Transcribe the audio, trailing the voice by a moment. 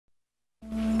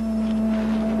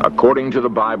According to the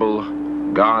Bible,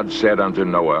 God said unto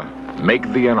Noah,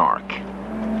 "Make thee an ark.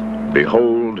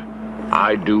 Behold,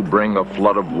 I do bring a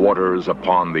flood of waters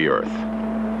upon the earth."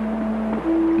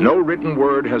 No written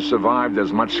word has survived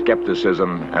as much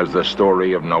skepticism as the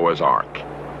story of Noah's Ark.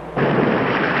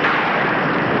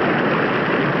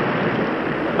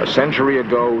 A century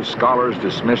ago, scholars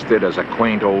dismissed it as a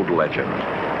quaint old legend.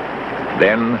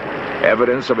 Then,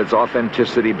 evidence of its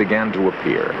authenticity began to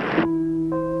appear.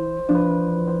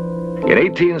 In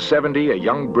 1870, a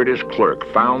young British clerk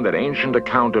found an ancient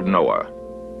account of Noah.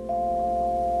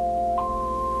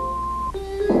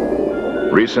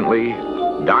 Recently,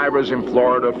 divers in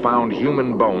Florida found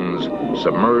human bones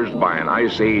submerged by an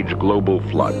Ice Age global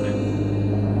flood.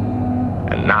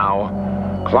 And now,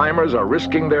 climbers are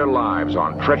risking their lives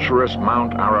on treacherous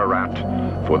Mount Ararat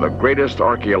for the greatest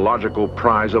archaeological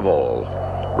prize of all,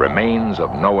 remains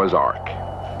of Noah's Ark.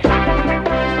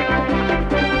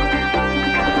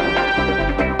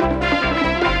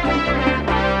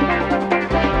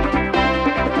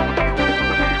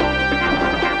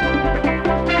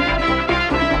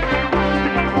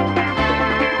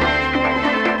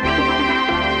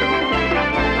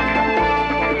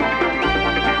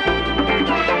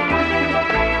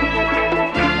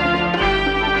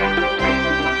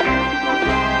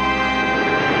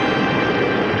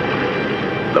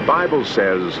 The Bible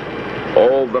says,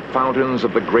 "All the fountains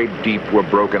of the great deep were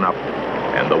broken up,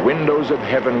 and the windows of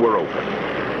heaven were open.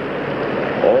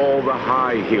 All the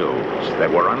high hills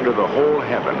that were under the whole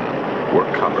heaven were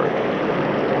covered."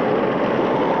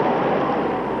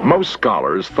 Most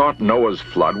scholars thought Noah's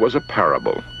flood was a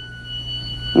parable.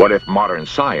 What if modern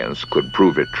science could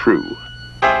prove it true?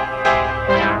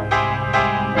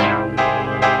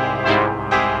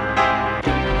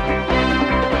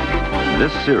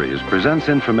 This series presents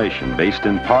information based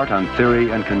in part on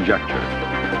theory and conjecture.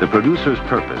 The producer's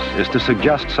purpose is to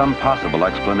suggest some possible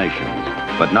explanations,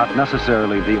 but not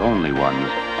necessarily the only ones,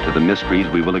 to the mysteries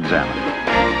we will examine.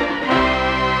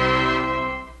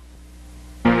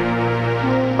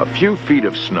 A few feet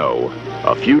of snow,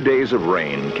 a few days of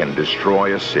rain can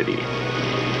destroy a city.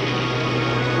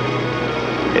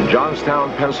 In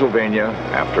Johnstown, Pennsylvania,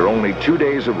 after only 2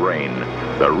 days of rain,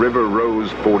 the river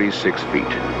rose 46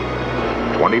 feet.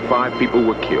 25 people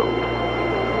were killed.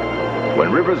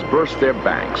 When rivers burst their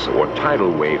banks or tidal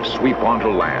waves sweep onto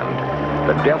land,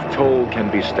 the death toll can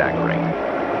be staggering.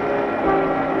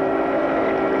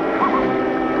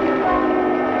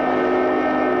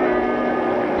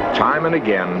 Time and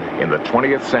again in the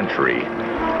 20th century,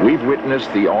 we've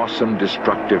witnessed the awesome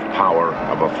destructive power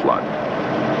of a flood.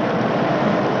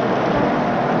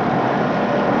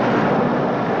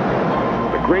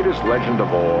 The greatest legend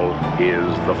of all is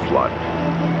the flood.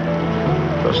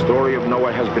 The story of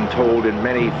Noah has been told in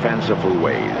many fanciful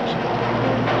ways.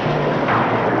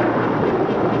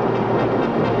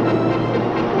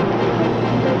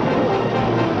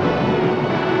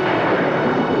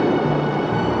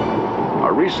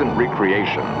 A recent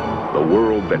recreation, The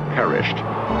World That Perished,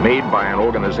 made by an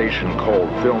organization called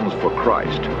Films for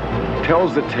Christ,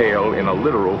 tells the tale in a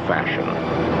literal fashion.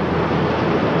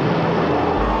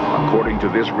 According to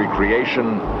this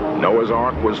recreation, Noah's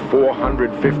Ark was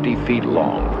 450 feet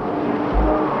long.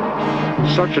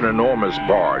 Such an enormous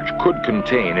barge could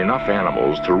contain enough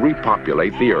animals to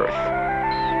repopulate the earth.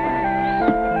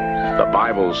 The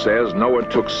Bible says Noah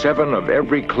took 7 of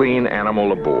every clean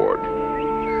animal aboard.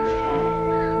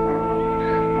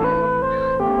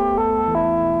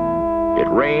 It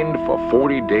rained for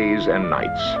 40 days and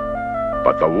nights,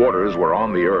 but the waters were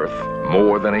on the earth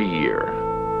more than a year.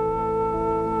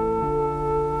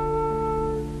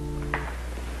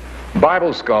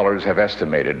 Bible scholars have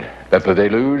estimated that the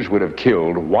deluge would have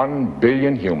killed 1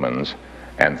 billion humans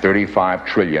and 35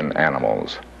 trillion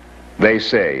animals. They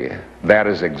say that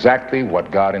is exactly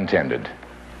what God intended,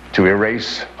 to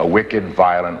erase a wicked,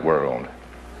 violent world.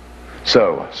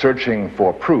 So, searching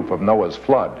for proof of Noah's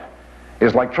flood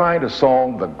is like trying to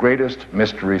solve the greatest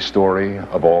mystery story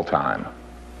of all time.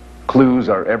 Clues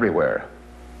are everywhere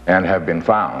and have been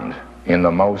found in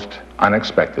the most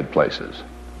unexpected places.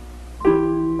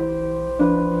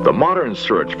 The modern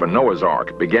search for Noah's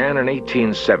Ark began in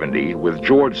 1870 with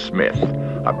George Smith,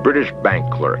 a British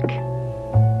bank clerk.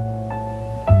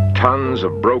 Tons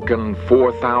of broken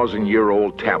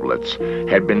 4,000-year-old tablets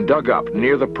had been dug up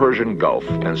near the Persian Gulf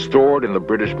and stored in the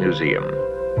British Museum.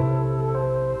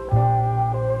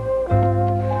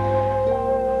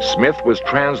 Smith was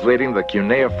translating the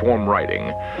cuneiform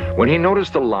writing when he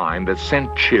noticed a line that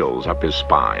sent chills up his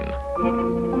spine.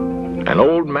 An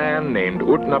old man named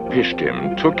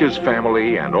Utnapishtim took his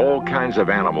family and all kinds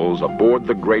of animals aboard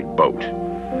the great boat,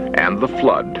 and the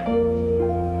flood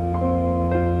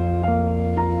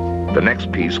The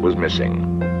next piece was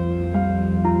missing.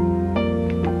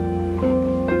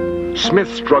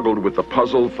 Smith struggled with the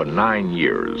puzzle for 9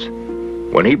 years.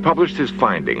 When he published his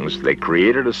findings, they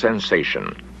created a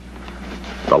sensation.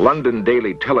 The London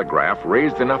Daily Telegraph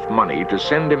raised enough money to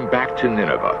send him back to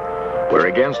Nineveh, where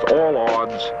against all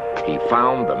odds, he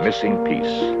found the missing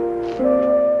piece.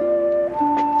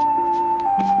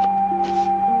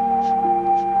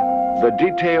 The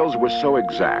details were so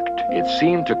exact, it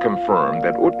seemed to confirm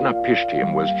that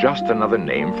Utnapishtim was just another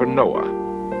name for Noah.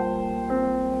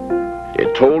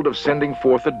 It told of sending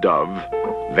forth a dove,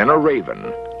 then a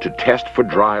raven, to test for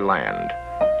dry land,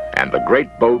 and the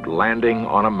great boat landing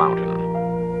on a mountain.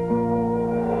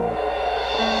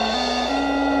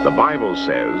 The Bible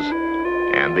says,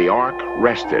 "And the ark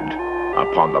rested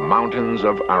upon the mountains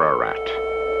of Ararat."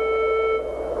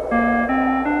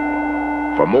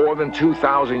 For more than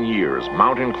 2,000 years,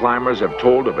 mountain climbers have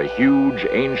told of a huge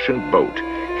ancient boat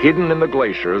hidden in the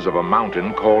glaciers of a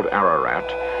mountain called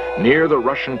Ararat near the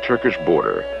Russian-Turkish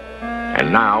border,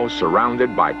 and now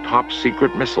surrounded by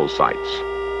top-secret missile sites.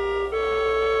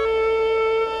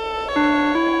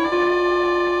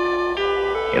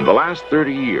 In the last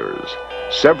 30 years,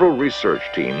 several research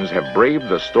teams have braved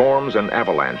the storms and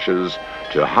avalanches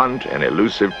to hunt an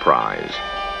elusive prize.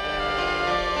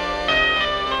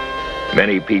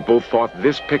 Many people thought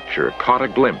this picture caught a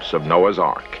glimpse of Noah's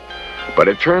Ark, but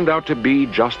it turned out to be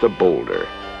just a boulder.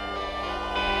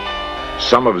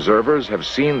 Some observers have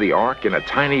seen the Ark in a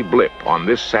tiny blip on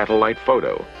this satellite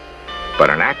photo, but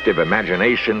an active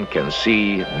imagination can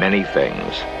see many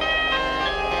things.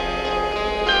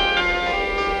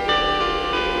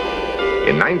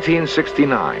 In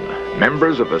 1969,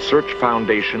 members of the Search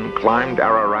Foundation climbed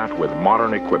Ararat with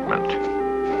modern equipment.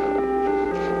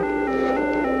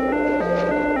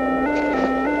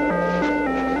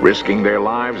 Risking their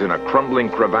lives in a crumbling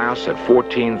crevasse at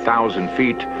 14,000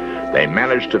 feet, they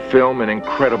managed to film an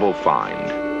incredible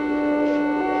find.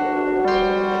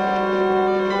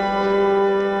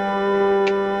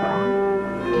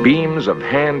 Beams of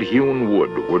hand-hewn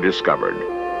wood were discovered.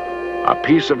 A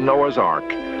piece of Noah's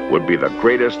Ark would be the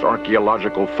greatest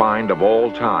archaeological find of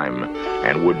all time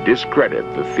and would discredit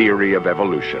the theory of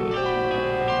evolution.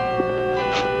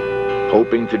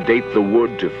 Hoping to date the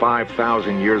wood to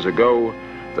 5,000 years ago,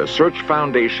 the Search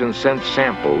Foundation sent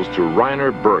samples to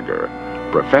Rainer Berger,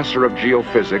 professor of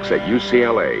geophysics at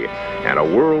UCLA and a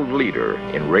world leader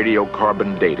in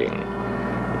radiocarbon dating.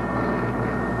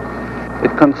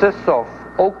 It consists of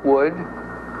oak wood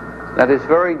that is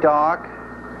very dark.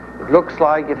 It looks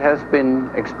like it has been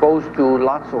exposed to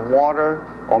lots of water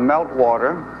or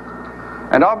meltwater.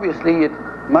 And obviously it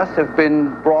must have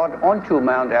been brought onto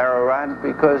Mount Ararat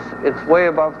because it's way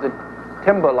above the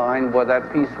timberline where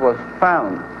that piece was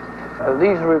found.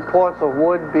 These reports of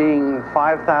wood being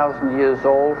 5,000 years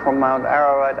old from Mount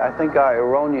Ararat, I think, are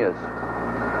erroneous.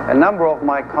 A number of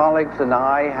my colleagues and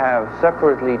I have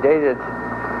separately dated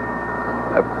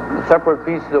separate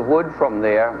pieces of wood from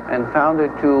there and found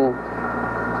it to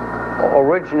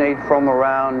originate from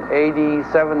around AD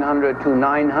 700 to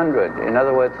 900, in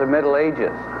other words, the Middle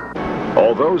Ages.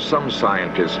 Although some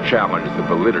scientists challenge the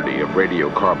validity of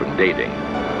radiocarbon dating,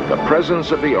 the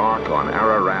presence of the Ark on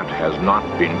Ararat has not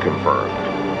been confirmed.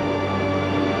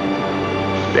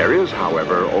 There is,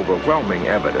 however, overwhelming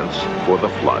evidence for the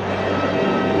flood.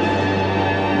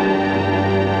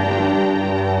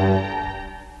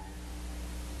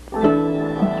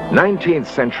 19th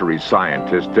century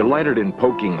scientists delighted in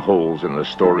poking holes in the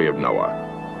story of Noah.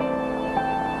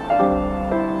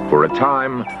 For a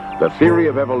time, the theory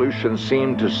of evolution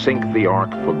seemed to sink the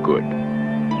Ark for good.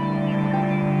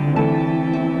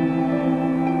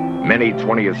 Many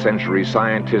 20th century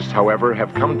scientists, however,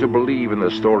 have come to believe in the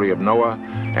story of Noah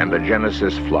and the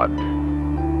Genesis flood.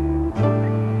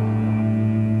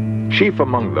 Chief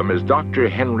among them is Dr.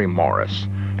 Henry Morris,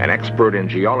 an expert in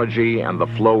geology and the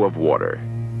flow of water.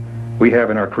 We have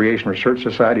in our Creation Research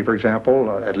Society, for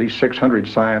example, at least 600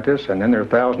 scientists, and then there are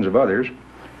thousands of others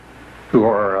who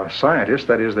are scientists,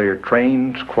 that is, they're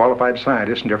trained, qualified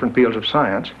scientists in different fields of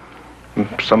science.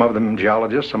 Some of them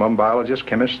geologists, some of them biologists,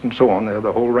 chemists, and so on.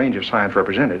 The whole range of science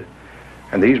represented.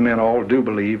 And these men all do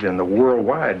believe in the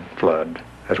worldwide flood,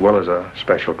 as well as a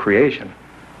special creation.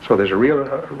 So there's a real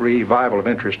revival of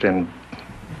interest in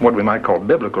what we might call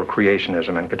biblical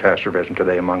creationism and catastrophism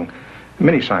today among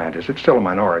many scientists. It's still a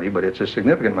minority, but it's a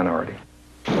significant minority.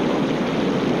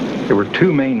 There were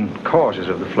two main causes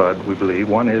of the flood, we believe.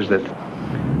 One is that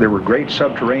there were great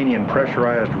subterranean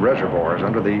pressurized reservoirs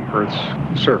under the Earth's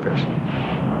surface.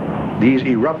 These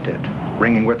erupted,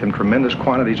 bringing with them tremendous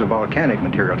quantities of volcanic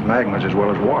materials, magmas as well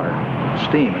as water,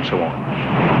 steam, and so on.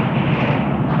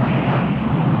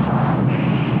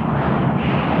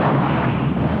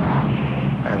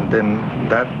 then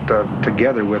that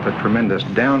together with a tremendous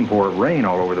downpour of rain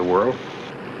all over the world,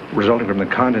 resulting from the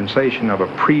condensation of a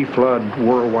pre-flood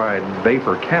worldwide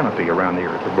vapor canopy around the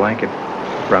Earth, a blanket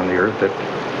around the Earth that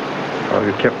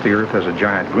kept the Earth as a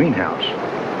giant greenhouse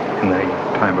in the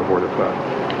time before the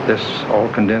flood. This all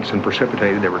condensed and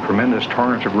precipitated. There were tremendous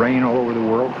torrents of rain all over the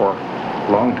world for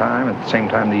a long time. At the same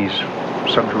time, these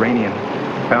subterranean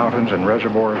fountains and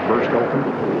reservoirs burst open.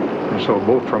 And so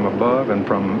both from above and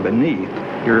from beneath,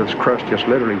 the Earth's crust just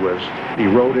literally was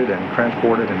eroded and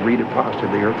transported and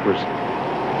redeposited. The Earth was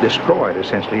destroyed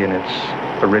essentially in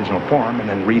its original form and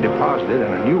then redeposited,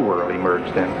 and a new world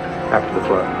emerged then after the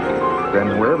flood.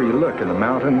 Then wherever you look, in the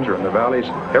mountains or in the valleys,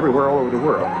 everywhere all over the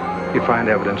world, you find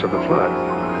evidence of the flood.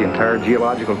 The entire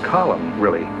geological column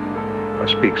really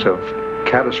speaks of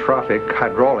catastrophic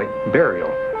hydraulic burial,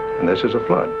 and this is a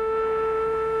flood.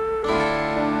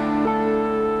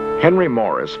 Henry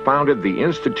Morris founded the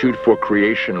Institute for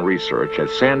Creation Research at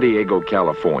San Diego,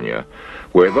 California,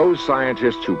 where those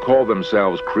scientists who call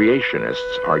themselves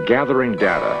creationists are gathering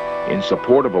data in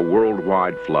support of a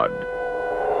worldwide flood.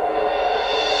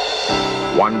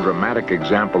 One dramatic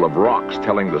example of rocks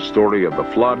telling the story of the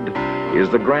flood is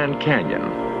the Grand Canyon.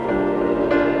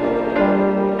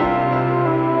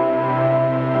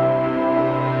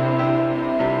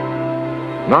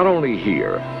 Not only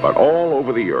here, but all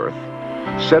over the Earth,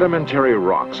 sedimentary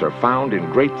rocks are found in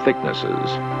great thicknesses.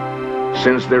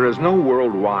 Since there is no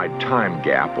worldwide time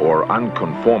gap or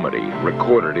unconformity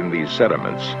recorded in these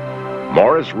sediments,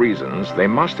 Morris reasons they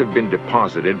must have been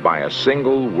deposited by a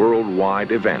single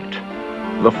worldwide event,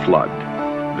 the flood.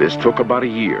 This took about a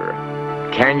year.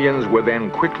 Canyons were then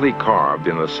quickly carved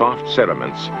in the soft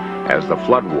sediments as the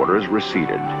floodwaters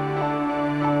receded.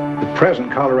 The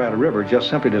present Colorado River just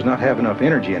simply does not have enough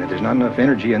energy in it. There's not enough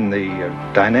energy in the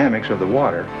dynamics of the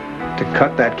water to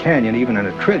cut that canyon even in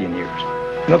 1 trillion years.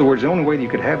 In other words, the only way that you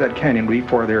could have that canyon would be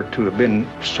for there to have been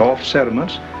soft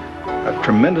sediments,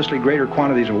 tremendously greater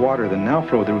quantities of water than now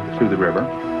flow through the river,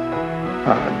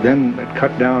 then it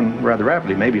cut down rather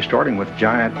rapidly, maybe starting with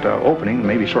giant openings,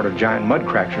 maybe sort of giant mud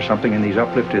cracks or something in these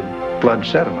uplifted flood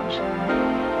sediments.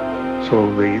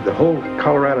 So the whole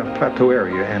Colorado Plateau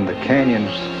area and the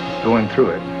canyons going through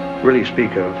it really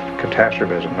speak of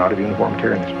catastrophism, not of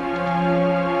uniformitarianism.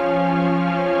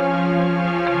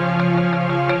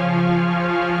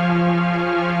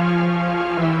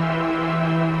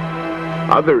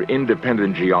 Other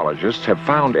independent geologists have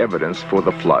found evidence for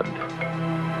the flood.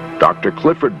 Dr.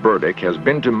 Clifford Burdick has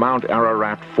been to Mount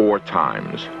Ararat 4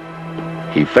 times.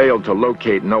 He failed to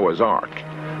locate Noah's Ark,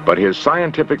 but his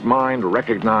scientific mind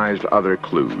recognized other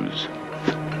clues.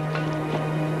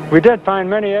 We did find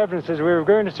many evidences. We were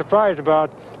very surprised about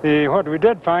what we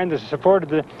did find that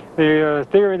supported the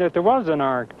theory that there was an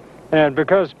ark, and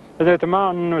because that the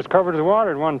mountain was covered with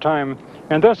water at one time.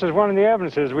 And this is one of the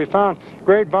evidences. We found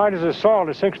great bodies of salt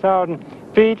at 6,000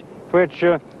 feet, which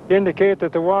indicate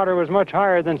that the water was much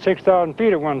higher than 6,000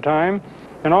 feet at one time.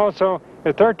 And also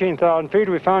at 13,000 feet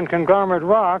we found conglomerate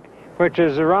rock, which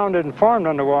is rounded and formed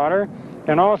underwater.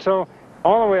 And also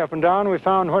all the way up and down we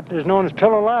found what is known as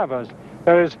pillow lavas.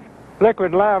 That is,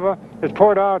 liquid lava is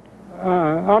poured out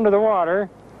under the water,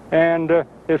 and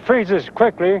it freezes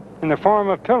quickly in the form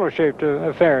of pillow-shaped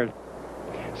affairs.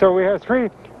 So we have 3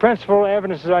 principal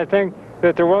evidences, I think,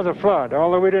 that there was a flood,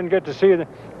 although we didn't get to see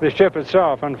the ship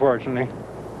itself, unfortunately.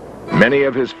 Many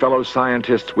of his fellow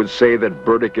scientists would say that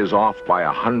Burdick is off by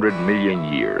 100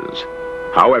 million years.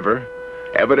 However,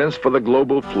 evidence for the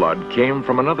global flood came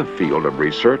from another field of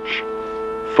research,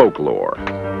 folklore.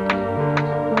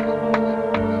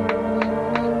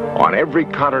 On every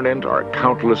continent are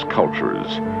countless cultures,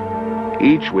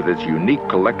 each with its unique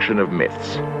collection of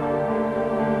myths.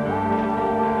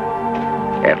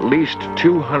 At least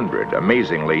 200,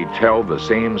 amazingly, tell the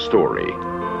same story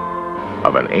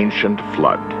of an ancient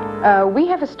flood. We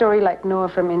have a story like Noah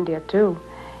from India too,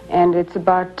 and it's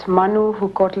about Manu who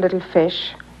caught a little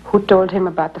fish, who told him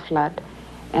about the flood,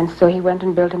 and so he went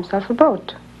and built himself a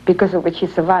boat, because of which he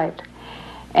survived.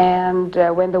 And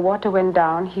when the water went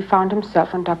down, he found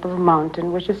himself on top of a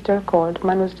mountain, which is still called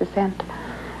Manu's Descent.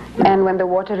 And when the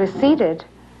water receded,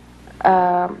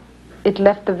 it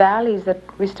left the valleys that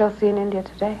we still see in India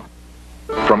today.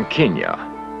 From Kenya.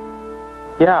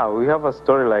 Yeah, we have a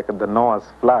story like the Noah's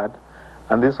flood,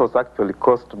 and this was actually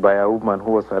caused by a woman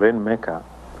who was a rainmaker,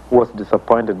 who was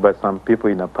disappointed by some people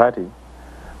in a party,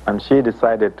 and she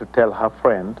decided to tell her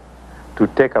friend to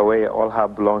take away all her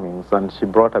belongings, and she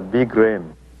brought a big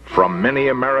rain. From many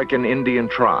American Indian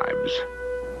tribes.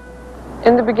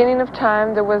 In the beginning of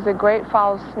time, there was a great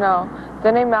fall of snow.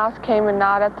 Then a mouse came and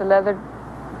gnawed at the leather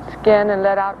again and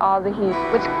let out all the heat.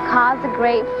 Which caused a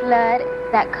great flood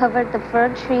that covered the fir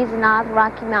trees and all the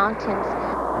Rocky Mountains.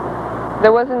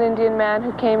 There was an Indian man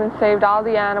who came and saved all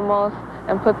the animals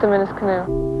and put them in his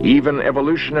canoe. Even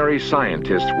evolutionary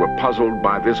scientists were puzzled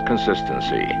by this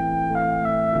consistency.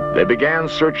 They began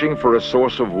searching for a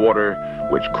source of water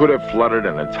which could have flooded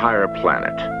an entire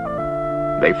planet.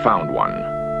 They found one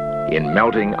in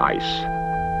melting ice.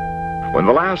 When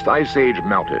the last ice age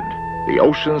melted, the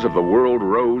oceans of the world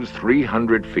rose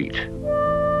 300 feet.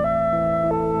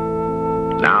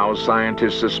 Now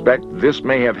scientists suspect this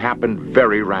may have happened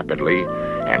very rapidly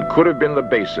and could have been the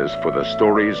basis for the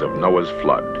stories of Noah's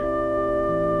flood.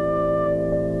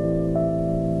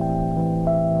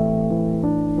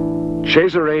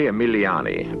 Cesare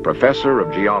Emiliani, professor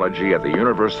of geology at the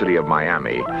University of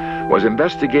Miami, was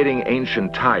investigating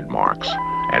ancient tide marks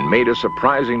and made a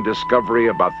surprising discovery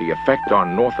about the effect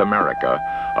on North America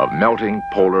of melting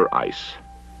polar ice.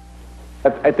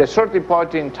 At a certain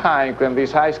point in time, when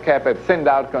this ice cap had thinned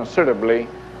out considerably,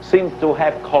 seemed to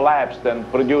have collapsed and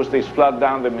produced this flood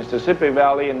down the Mississippi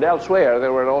Valley, and elsewhere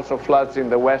there were also floods in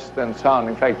the west and so on,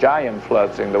 in fact giant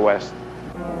floods in the west.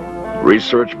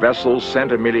 Research vessels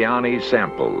sent Emiliani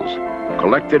samples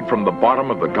collected from the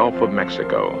bottom of the Gulf of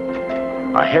Mexico.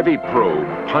 A heavy probe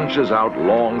punches out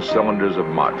long cylinders of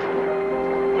mud.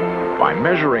 By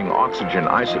measuring oxygen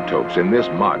isotopes in this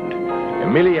mud,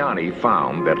 Emiliani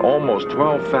found that almost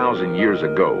 12,000 years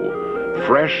ago,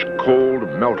 fresh, cold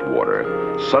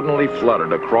meltwater suddenly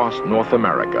flooded across North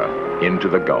America into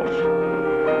the Gulf.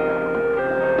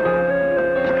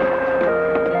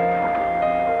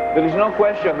 There is no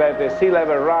question that the sea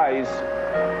level rise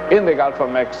in the Gulf of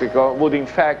Mexico would in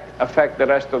fact affect the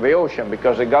rest of the ocean,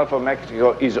 because the Gulf of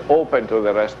Mexico is open to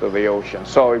the rest of the ocean.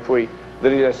 So if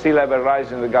there is a sea level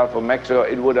rise in the Gulf of Mexico,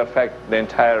 it would affect the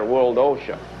entire world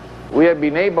ocean. We have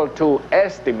been able to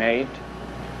estimate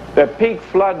that peak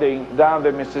flooding down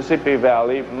the Mississippi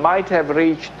Valley might have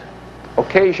reached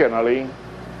occasionally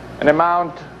an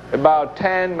amount about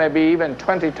 10, maybe even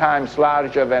 20 times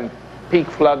larger than peak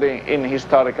flooding in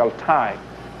historical time.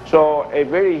 So a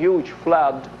very huge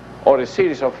flood or a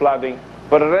series of flooding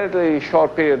for a relatively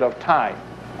short period of time.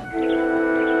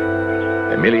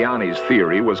 Emiliani's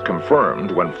theory was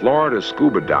confirmed when Florida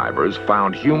scuba divers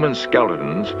found human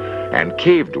skeletons and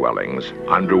cave dwellings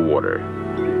underwater.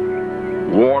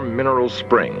 Warm Mineral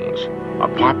Springs, a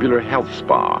popular health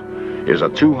spa, is a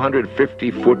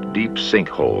 250-foot deep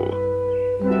sinkhole.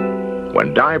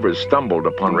 When divers stumbled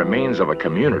upon remains of a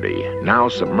community now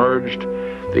submerged,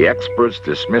 the experts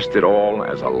dismissed it all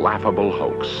as a laughable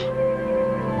hoax.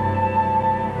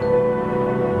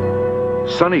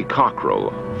 Sonny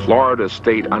Cockrell, Florida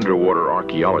state underwater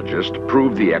archaeologist,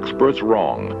 proved the experts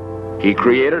wrong. He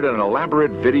created an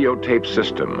elaborate videotape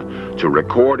system to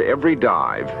record every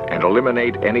dive and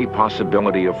eliminate any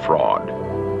possibility of fraud.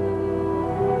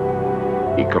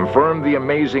 He confirmed the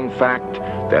amazing fact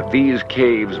that these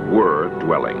caves were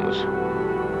dwellings.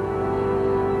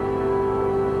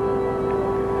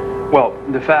 Well,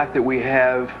 the fact that we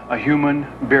have a human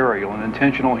burial, an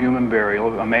intentional human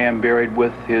burial, a man buried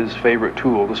with his favorite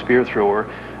tool, the spear thrower,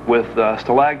 with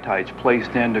stalactites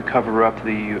placed in to cover up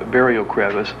the burial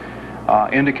crevice,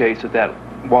 indicates that that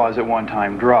was at one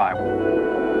time dry.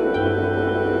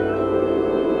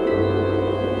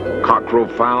 Cockrell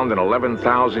found an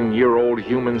 11,000-year-old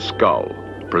human skull,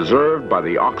 preserved by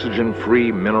the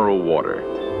oxygen-free mineral water.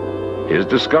 His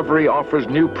discovery offers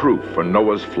new proof for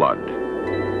Noah's flood.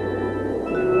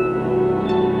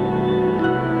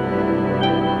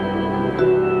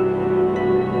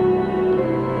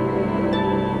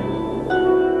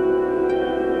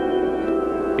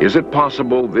 Is it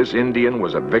possible this Indian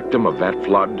was a victim of that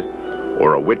flood,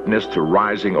 or a witness to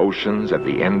rising oceans at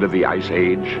the end of the Ice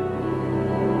Age?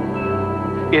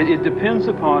 It depends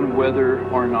upon whether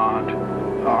or not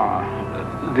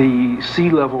the sea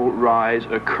level rise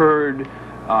occurred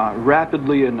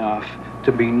rapidly enough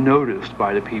to be noticed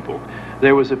by the people.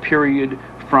 There was a period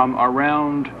from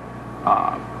around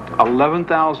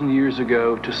 11,000 years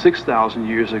ago to 6,000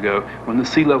 years ago when the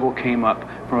sea level came up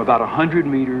from about 100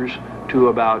 meters to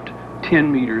about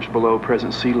 10 meters below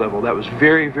present sea level. That was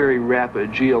very, very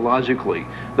rapid geologically.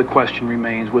 The question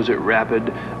remains, was it rapid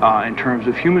in terms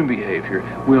of human behavior?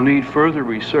 We'll need further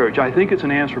research. I think it's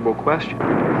an answerable question.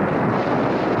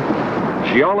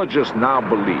 Geologists now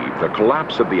believe the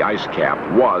collapse of the ice cap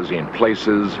was, in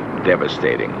places,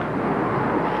 devastating.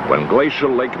 When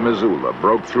glacial Lake Missoula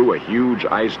broke through a huge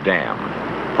ice dam,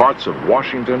 parts of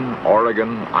Washington,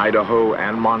 Oregon, Idaho,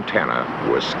 and Montana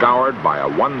were scoured by a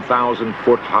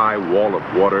 1,000-foot-high wall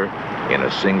of water in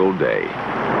a single day.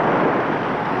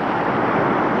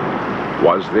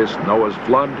 Was this Noah's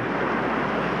flood?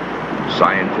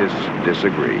 Scientists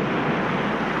disagree.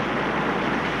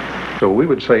 So we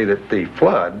would say that the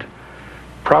flood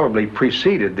probably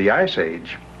preceded the Ice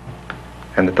Age,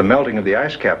 and that the melting of the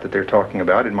ice cap that they're talking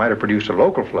about, it might have produced a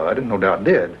local flood, and no doubt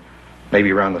did,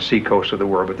 maybe around the seacoast of the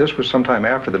world, but this was sometime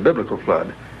after the biblical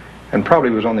flood, and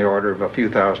probably was on the order of a few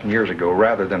thousand years ago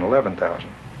rather than 11,000.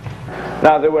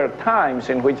 Now, there were times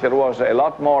in which there was a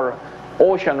lot more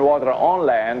ocean water on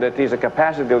land, that is, the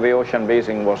capacity of the ocean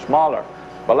basin was smaller.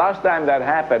 The last time that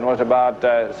happened was about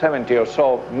 70 or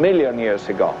so million years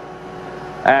ago.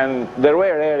 And there were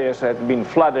areas that had been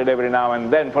flooded every now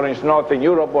and then. For instance, Northern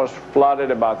Europe was flooded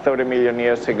about 30 million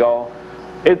years ago.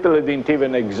 Italy didn't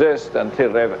even exist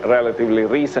until relatively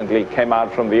recently, came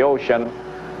out from the ocean,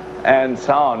 and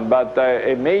so on. But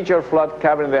a major flood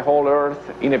covering the whole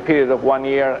Earth in a period of 1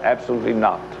 year, absolutely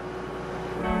not.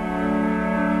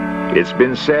 It's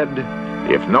been said,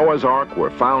 if Noah's Ark were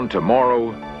found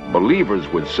tomorrow, believers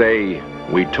would say,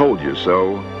 "We told you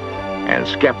so," and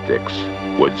skeptics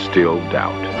would still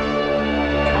doubt.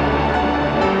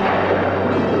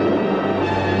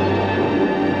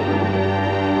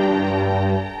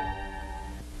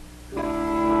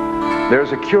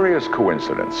 There's a curious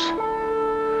coincidence.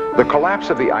 The collapse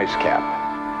of the ice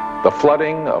cap, the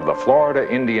flooding of the Florida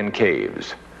Indian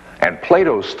caves, and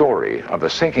Plato's story of the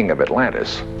sinking of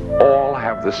Atlantis all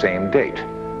have the same date,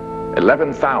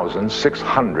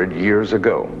 11,600 years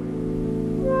ago.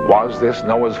 Was this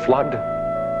Noah's flood?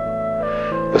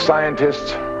 The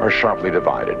scientists are sharply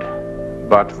divided,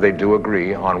 but they do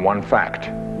agree on one fact.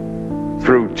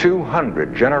 Through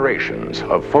 200 generations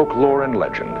of folklore and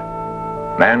legend,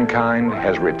 mankind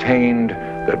has retained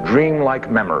the dreamlike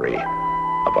memory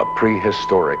of a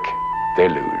prehistoric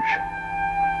deluge.